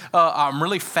plans, I'm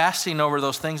really fasting over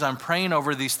those things. I'm praying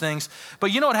over these things.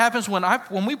 But you know what happens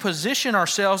when we position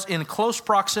ourselves in close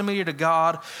proximity to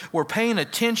God, we're paying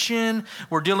attention,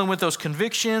 we're dealing with those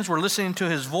convictions, we're listening to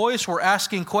His voice, we're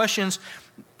asking questions.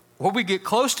 When we get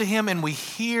close to Him and we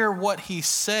hear what He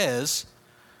says,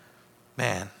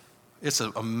 man, it's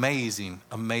an amazing,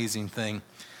 amazing thing.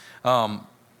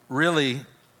 Really,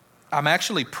 I'm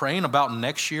actually praying about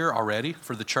next year already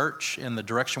for the church and the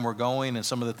direction we're going and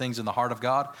some of the things in the heart of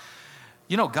God.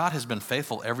 You know, God has been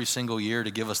faithful every single year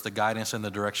to give us the guidance and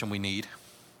the direction we need.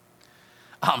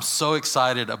 I'm so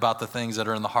excited about the things that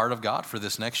are in the heart of God for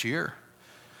this next year.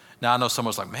 Now, I know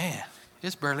someone's like, man,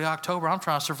 it's barely October. I'm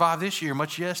trying to survive this year,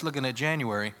 much less looking at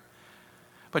January.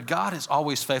 But God is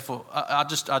always faithful.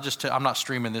 I'm not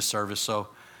streaming this service, so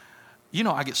you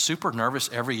know, I get super nervous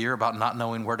every year about not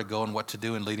knowing where to go and what to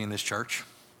do in leading this church.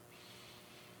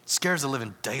 It scares the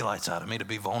living daylights out of me to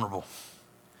be vulnerable.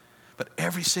 But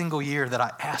every single year that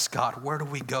I ask God, where do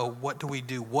we go? What do we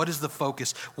do? What is the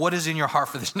focus? What is in your heart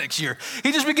for this next year?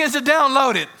 He just begins to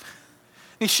download it.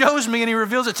 He shows me and He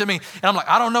reveals it to me. And I'm like,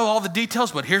 I don't know all the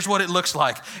details, but here's what it looks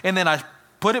like. And then I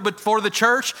put it before the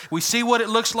church. We see what it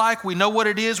looks like. We know what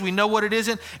it is. We know what it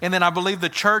isn't. And then I believe the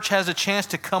church has a chance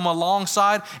to come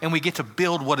alongside and we get to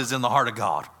build what is in the heart of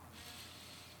God.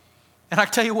 And I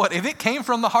tell you what, if it came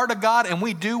from the heart of God and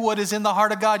we do what is in the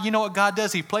heart of God, you know what God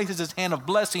does? He places His hand of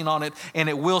blessing on it and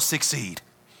it will succeed.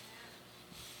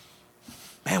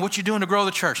 Man, what you doing to grow the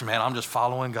church? Man, I'm just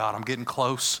following God. I'm getting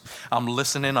close. I'm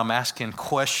listening. I'm asking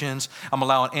questions. I'm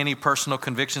allowing any personal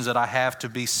convictions that I have to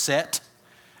be set.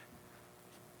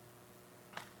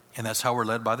 And that's how we're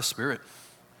led by the Spirit.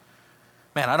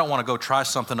 Man, I don't want to go try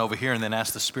something over here and then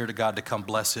ask the Spirit of God to come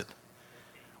bless it.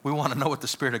 We want to know what the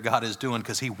Spirit of God is doing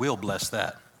because He will bless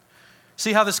that.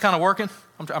 See how this is kind of working?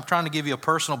 I'm trying to give you a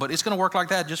personal, but it's going to work like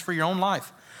that just for your own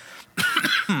life.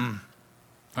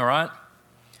 All right?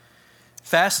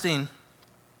 Fasting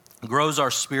grows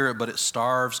our spirit, but it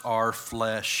starves our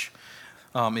flesh.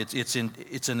 It's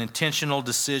an intentional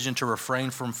decision to refrain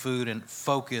from food and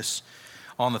focus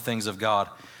on the things of God.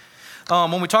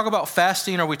 When we talk about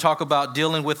fasting or we talk about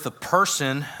dealing with the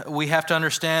person, we have to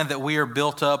understand that we are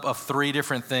built up of three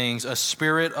different things: a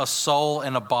spirit, a soul,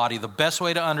 and a body. The best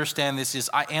way to understand this is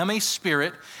I am a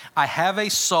spirit, I have a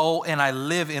soul, and I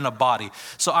live in a body.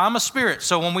 So I'm a spirit.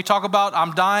 So when we talk about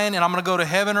I'm dying and I'm going to go to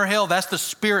heaven or hell, that's the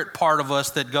spirit part of us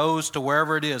that goes to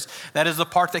wherever it is. That is the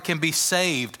part that can be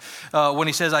saved. When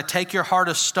He says, I take your heart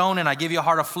of stone and I give you a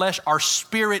heart of flesh, our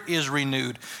spirit is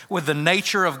renewed with the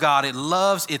nature of God. It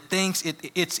loves, it thinks,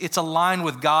 it's aligned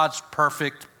with God's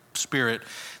perfect spirit.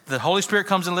 The Holy Spirit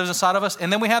comes and lives inside of us.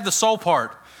 And then we have the soul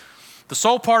part. The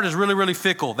soul part is really, really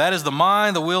fickle. That is the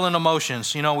mind, the will, and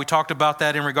emotions. You know, we talked about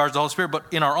that in regards to the Holy Spirit, but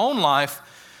in our own life,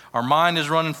 our mind is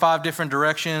running 5 different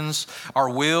directions. Our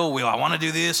will, I want to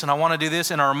do this and I want to do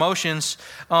this. And our emotions,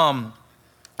 and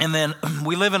then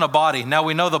we live in a body. Now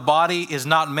we know the body is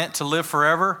not meant to live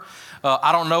forever.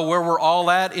 I don't know where we're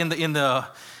all at in the.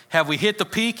 Have we hit the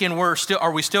peak and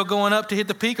are we still going up to hit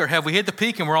the peak, or have we hit the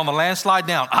peak and we're on the landslide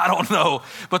down? I don't know.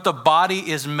 But the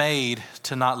body is made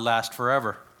to not last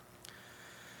forever.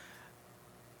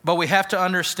 But we have to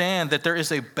understand that there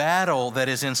is a battle that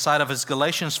is inside of us.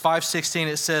 Galatians 5:16,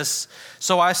 it says,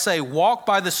 so I say, walk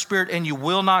by the Spirit and you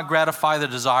will not gratify the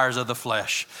desires of the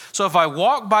flesh. So if I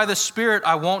walk by the Spirit,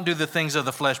 I won't do the things of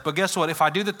the flesh. But guess what? If I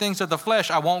do the things of the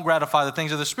flesh, I won't gratify the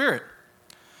things of the Spirit.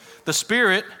 The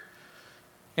Spirit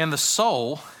and the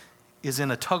soul is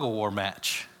in a tug-of-war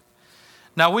match.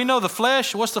 Now we know the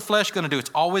flesh, what's the flesh going to do?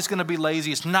 It's always going to be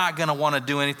lazy. It's not going to want to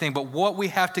do anything. But what we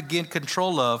have to get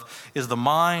control of is the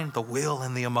mind, the will,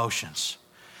 and the emotions.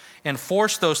 And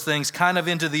force those things kind of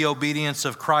into the obedience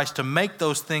of Christ to make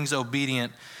those things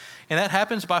obedient. And that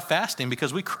happens by fasting,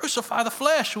 because we crucify the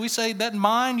flesh. We say that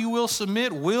mind you will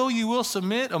submit, will you will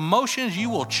submit, emotions you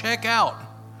will check out.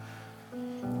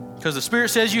 Because the Spirit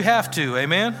says you have to,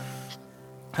 amen?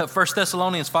 1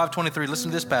 Thessalonians 5:23,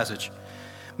 listen to this passage.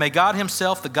 May God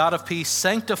himself, the God of peace,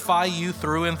 sanctify you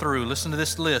through and through. Listen to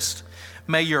this list.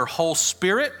 May your whole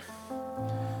spirit,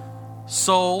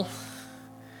 soul,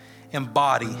 and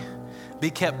body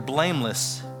be kept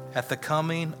blameless at the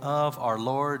coming of our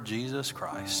Lord Jesus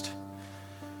Christ.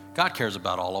 God cares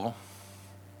about all of them.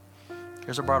 He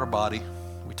cares about our body.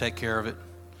 We take care of it.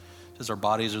 It says our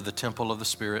bodies are the temple of the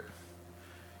Spirit.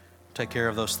 Take care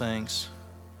of those things.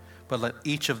 But let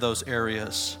each of those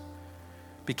areas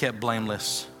be kept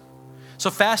blameless.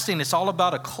 So fasting, it's all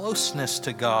about a closeness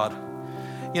to God.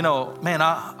 You know, man,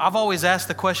 I've always asked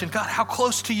the question, God, how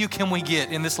close to you can we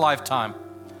get in this lifetime?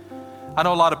 I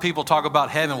know a lot of people talk about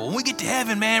heaven. Well, when we get to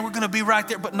heaven, man, we're going to be right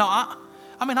there. But no,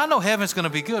 I know heaven's going to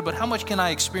be good, but how much can I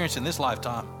experience in this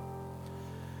lifetime?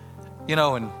 You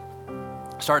know, and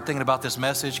start thinking about this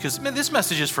message, because this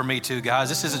message is for me too, guys.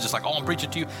 This isn't just like, oh, I'm preaching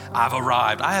to you. I've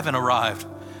arrived. I haven't arrived.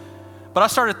 But I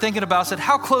started thinking about, I said,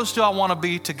 how close do I want to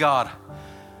be to God?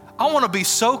 I want to be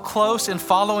so close in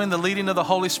following the leading of the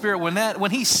Holy Spirit.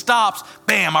 When he stops,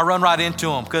 bam, I run right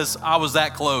into him, because I was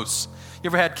that close. You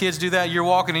ever had kids do that? You're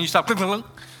walking and you stop, you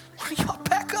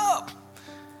back up.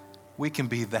 We can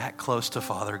be that close to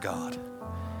Father God.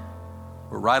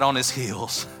 We're right on his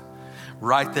heels,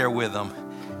 right there with him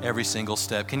every single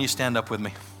step. Can you stand up with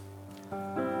me?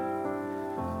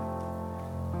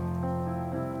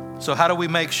 So how do we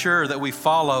make sure that we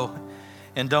follow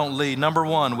and don't lead? Number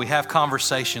one, we have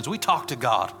conversations. We talk to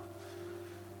God.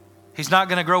 He's not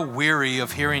going to grow weary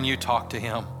of hearing you talk to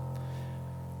him.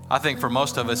 I think for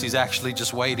most of us, he's actually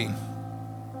just waiting.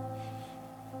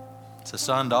 He says,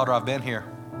 son, daughter, I've been here.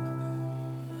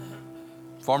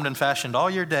 Formed and fashioned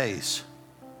all your days.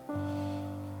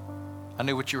 I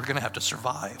knew what you were going to have to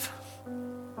survive.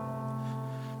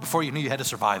 Before you knew you had to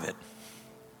survive it.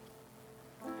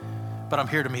 But I'm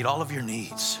here to meet all of your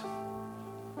needs.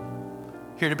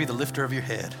 Here to be the lifter of your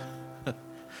head.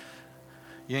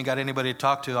 You ain't got anybody to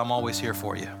talk to, I'm always here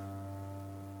for you.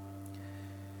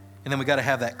 And then we got to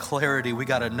have that clarity. We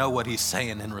got to know what he's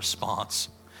saying in response.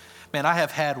 Man, I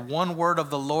have had one word of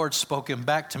the Lord spoken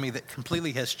back to me that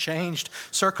completely has changed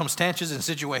circumstances and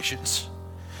situations.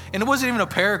 And it wasn't even a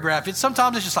paragraph.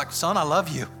 Sometimes it's just like, son, I love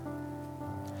you.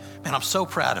 Man, I'm so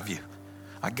proud of you.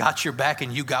 I got your back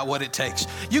and you got what it takes.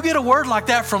 You get a word like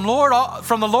that from the Lord,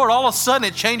 all of a sudden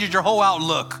it changes your whole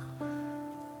outlook.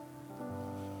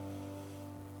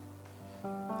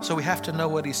 So we have to know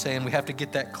what he's saying. We have to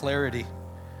get that clarity.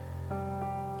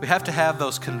 We have to have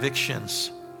those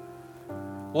convictions.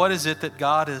 What is it that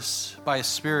God is, by his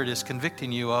Spirit, is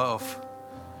convicting you of?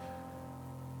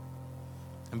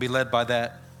 And be led by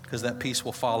that, because that peace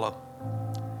will follow.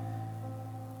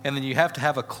 And then you have to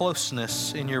have a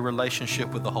closeness in your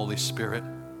relationship with the Holy Spirit.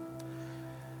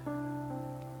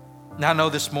 Now I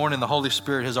know this morning the Holy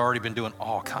Spirit has already been doing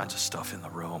all kinds of stuff in the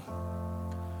room.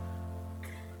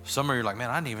 Some of you are like,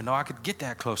 man, I didn't even know I could get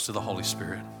that close to the Holy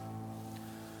Spirit.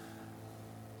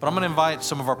 But I'm going to invite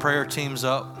some of our prayer teams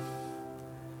up.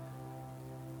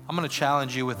 I'm going to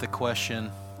challenge you with the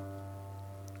question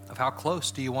of how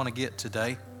close do you want to get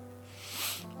today?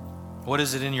 What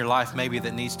is it in your life maybe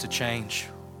that needs to change?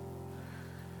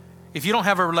 If you don't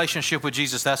have a relationship with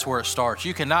Jesus, that's where it starts.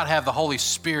 You cannot have the Holy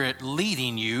Spirit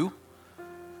leading you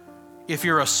if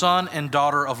you're a son and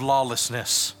daughter of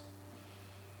lawlessness.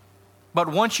 But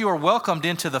once you are welcomed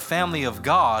into the family of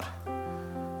God,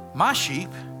 my sheep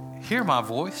hear my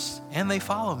voice and they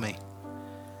follow me.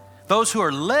 Those who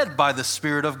are led by the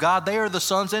Spirit of God, they are the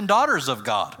sons and daughters of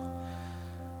God.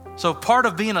 So part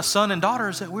of being a son and daughter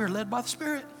is that we're led by the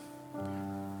Spirit.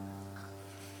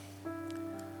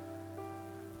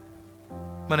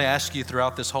 I'm going to ask you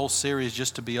throughout this whole series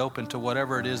just to be open to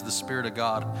whatever it is the Spirit of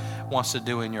God wants to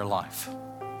do in your life.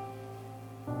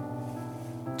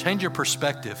 Change your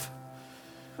perspective.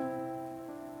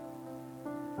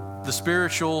 The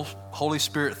spiritual, Holy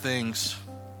Spirit things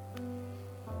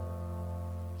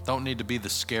don't need to be the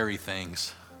scary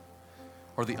things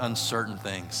or the uncertain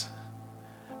things.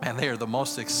 Man, they are the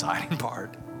most exciting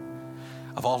part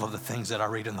of all of the things that I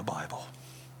read in the Bible.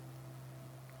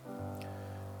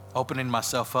 Opening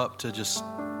myself up to just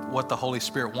what the Holy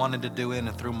Spirit wanted to do in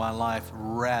and through my life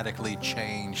radically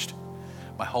changed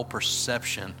my whole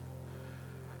perception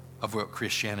of what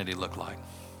Christianity looked like.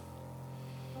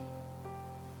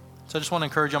 So I just want to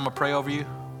encourage you, I'm going to pray over you.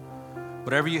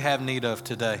 Whatever you have need of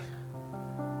today,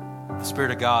 the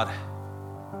Spirit of God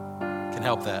can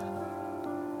help that.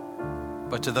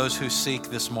 But to those who seek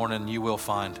this morning, you will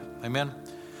find. Amen.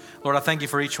 Lord, I thank you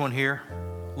for each one here.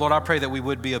 Lord, I pray that we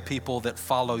would be a people that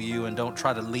follow you and don't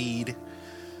try to lead.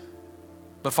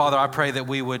 But Father, I pray that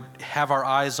we would have our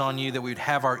eyes on you, that we'd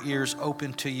have our ears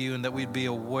open to you, and that we'd be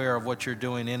aware of what you're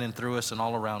doing in and through us and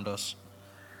all around us.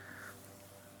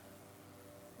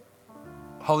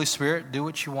 Holy Spirit, do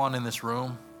what you want in this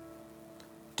room.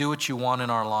 Do what you want in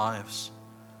our lives.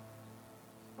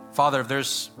 Father, if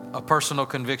there's a personal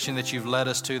conviction that you've led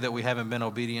us to that we haven't been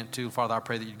obedient to, Father, I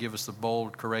pray that you'd give us the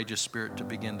bold, courageous spirit to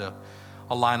begin to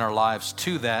align our lives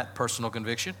to that personal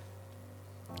conviction.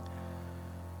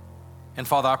 And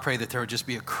Father, I pray that there would just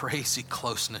be a crazy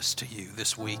closeness to you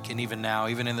this week and even now,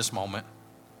 even in this moment,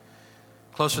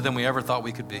 closer than we ever thought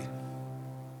we could be.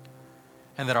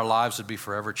 And that our lives would be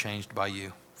forever changed by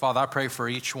you. Father, I pray for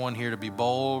each one here to be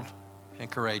bold and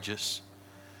courageous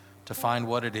to find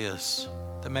what it is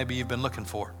that maybe you've been looking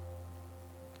for.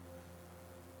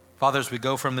 Father, as we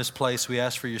go from this place, we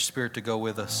ask for your Spirit to go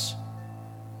with us.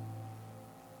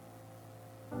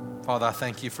 Father, I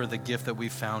thank you for the gift that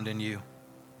we've found in you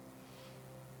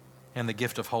and the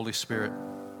gift of Holy Spirit.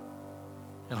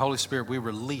 And Holy Spirit, we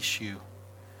release you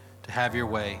to have your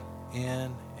way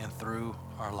in and through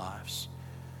our lives.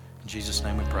 In Jesus'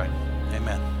 name we pray.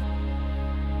 Amen.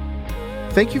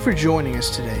 Thank you for joining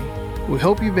us today. We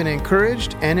hope you've been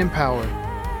encouraged and empowered.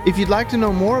 If you'd like to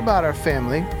know more about our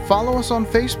family, follow us on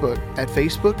Facebook at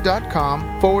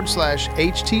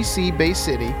facebook.com/HTC Bay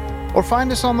City or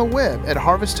find us on the web at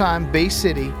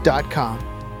harvesttimebaycity.com.